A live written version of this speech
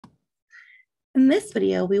In this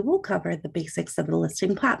video, we will cover the basics of the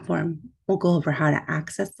listing platform. We'll go over how to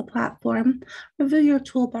access the platform, review your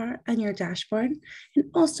toolbar and your dashboard, and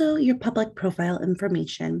also your public profile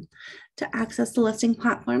information. To access the listing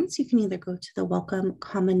platforms, you can either go to the Welcome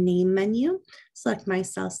Common Name menu, select My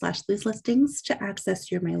Sell/Lease Listings to access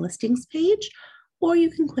your My Listings page, or you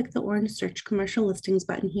can click the orange Search Commercial Listings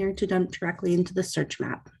button here to dump directly into the search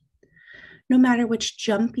map. No matter which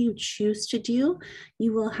jump you choose to do,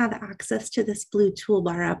 you will have access to this blue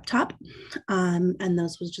toolbar up top, and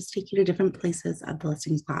those will just take you to different places of the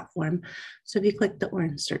listings platform. So if you click the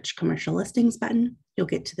orange search commercial listings button, you'll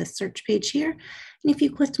get to the search page here. And if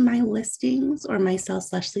you clicked my listings or my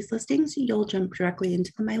sell/lease listings, you'll jump directly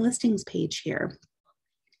into the my listings page here.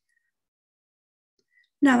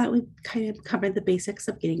 Now that we've kind of covered the basics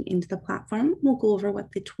of getting into the platform, we'll go over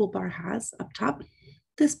what the toolbar has up top.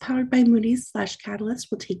 This Powered by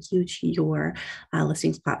Moody's/Catalyst will take you to your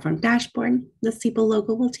listings platform dashboard. The CEBA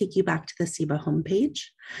logo will take you back to the CEBA homepage.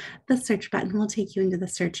 The search button will take you into the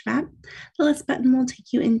search map. The list button will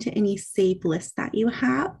take you into any saved lists that you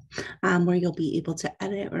have, where you'll be able to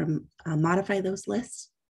edit or modify those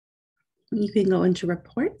lists. You can go into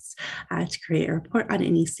reports to create a report on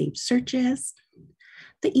any saved searches.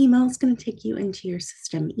 The email is going to take you into your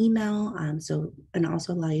system email, and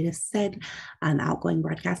also allow you to send outgoing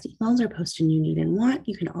broadcast emails or post a new need and want.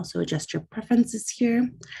 You can also adjust your preferences here.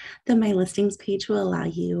 The My Listings page will allow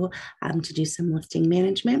you to do some listing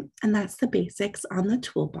management, and that's the basics on the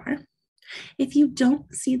toolbar. If you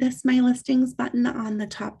don't see this My Listings button on the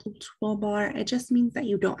top toolbar, it just means that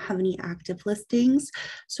you don't have any active listings.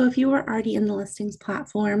 So if you are already in the listings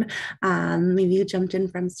platform, maybe you jumped in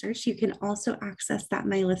from search, you can also access that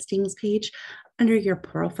My Listings page under your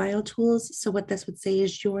profile tools. So what this would say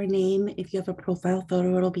is your name. If you have a profile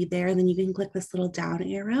photo, it'll be there. And then you can click this little down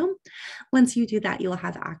arrow. Once you do that, you'll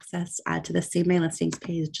have access to the same My Listings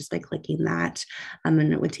page just by clicking that.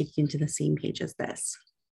 And it would take you into the same page as this.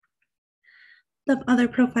 The other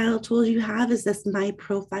profile tools you have is this My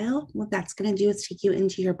Profile. What that's going to do is take you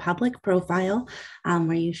into your public profile,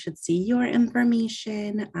 where you should see your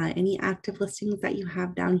information, any active listings that you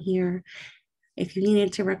have down here. If you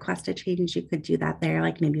needed to request a change, you could do that there.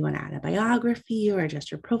 Like maybe you want to add a biography or just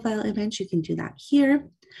your profile image, you can do that here.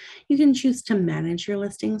 You can choose to manage your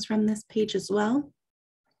listings from this page as well.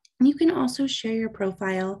 You can also share your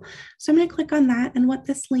profile. So I'm going to click on that. And what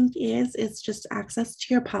this link is just access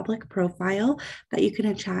to your public profile that you can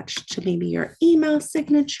attach to maybe your email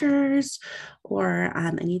signatures or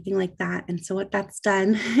anything like that. And so what that's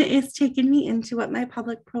done is taken me into what my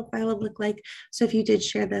public profile would look like. So if you did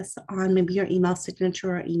share this on maybe your email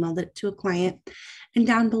signature or emailed it to a client, and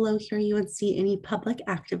down below here, you would see any public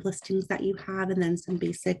active listings that you have, and then some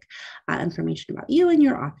basic information about you and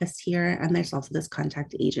your office here. And there's also this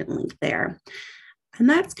contact agent link there. And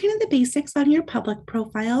that's kind of the basics on your public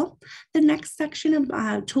profile. The next section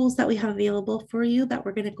of tools that we have available for you that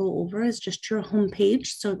we're going to go over is just your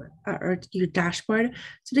homepage, or your dashboard.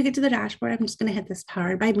 So to get to the dashboard, I'm just going to hit this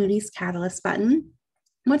Powered by Moody's Catalyst button.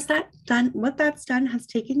 What that's done has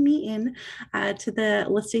taken me in to the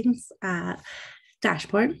listings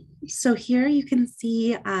dashboard. So here you can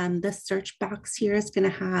see the search box here is going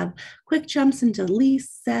to have quick jumps into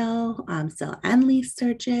lease, sell and lease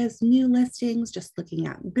searches, new listings, just looking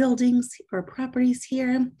at buildings or properties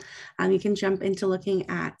here. You can jump into looking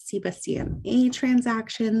at CEBA CMA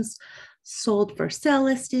transactions, sold for sale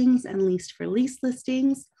listings, and leased for lease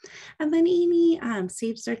listings. And then any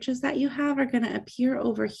saved searches that you have are going to appear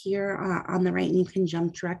over here on the right, and you can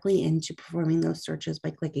jump directly into performing those searches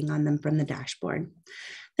by clicking on them from the dashboard.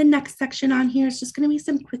 The next section on here is just going to be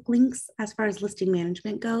some quick links as far as listing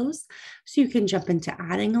management goes. So you can jump into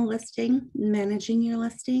adding a listing, managing your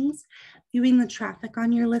listings, viewing the traffic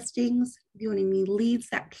on your listings, viewing any leads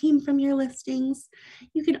that came from your listings.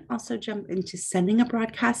 You can also jump into sending a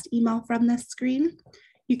broadcast email from this screen.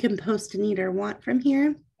 You can post a need or want from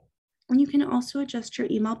here. And you can also adjust your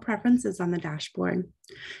email preferences on the dashboard.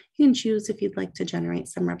 You can choose if you'd like to generate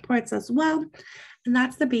some reports as well. And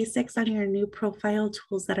that's the basics on your new profile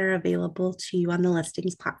tools that are available to you on the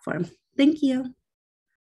listings platform. Thank you.